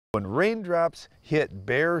When raindrops hit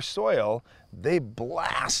bare soil, they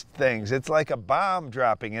blast things. It's like a bomb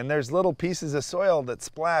dropping, and there's little pieces of soil that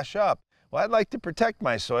splash up. Well, I'd like to protect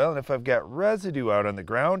my soil, and if I've got residue out on the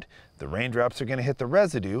ground, the raindrops are going to hit the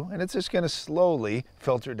residue, and it's just going to slowly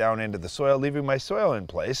filter down into the soil, leaving my soil in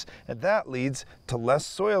place, and that leads to less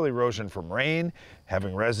soil erosion from rain.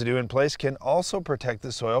 Having residue in place can also protect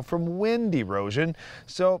the soil from wind erosion.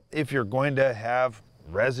 So if you're going to have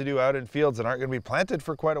residue out in fields that aren't going to be planted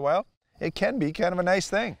for quite a while, it can be kind of a nice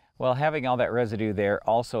thing. Well, having all that residue there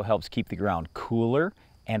also helps keep the ground cooler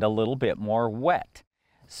and a little bit more wet.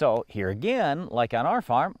 So here again, like on our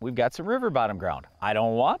farm, we've got some river bottom ground. I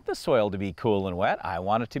don't want the soil to be cool and wet. I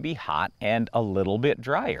want it to be hot and a little bit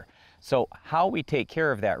drier. So how we take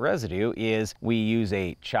care of that residue is we use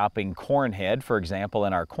a chopping corn head, for example,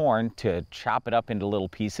 in our corn, to chop it up into little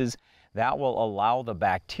pieces. That will allow the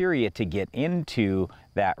bacteria to get into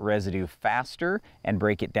that residue faster and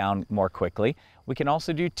break it down more quickly. We can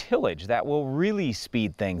also do tillage. That will really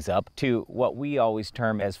speed things up to what we always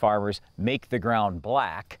term as farmers, make the ground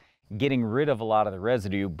black, getting rid of a lot of the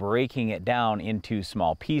residue, breaking it down into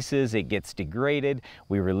small pieces. It gets degraded.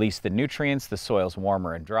 We release the nutrients. The soil's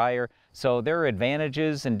warmer and drier. So there are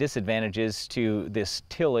advantages and disadvantages to this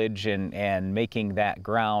tillage and making that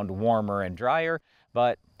ground warmer and drier.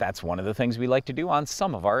 But that's one of the things we like to do on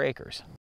some of our acres.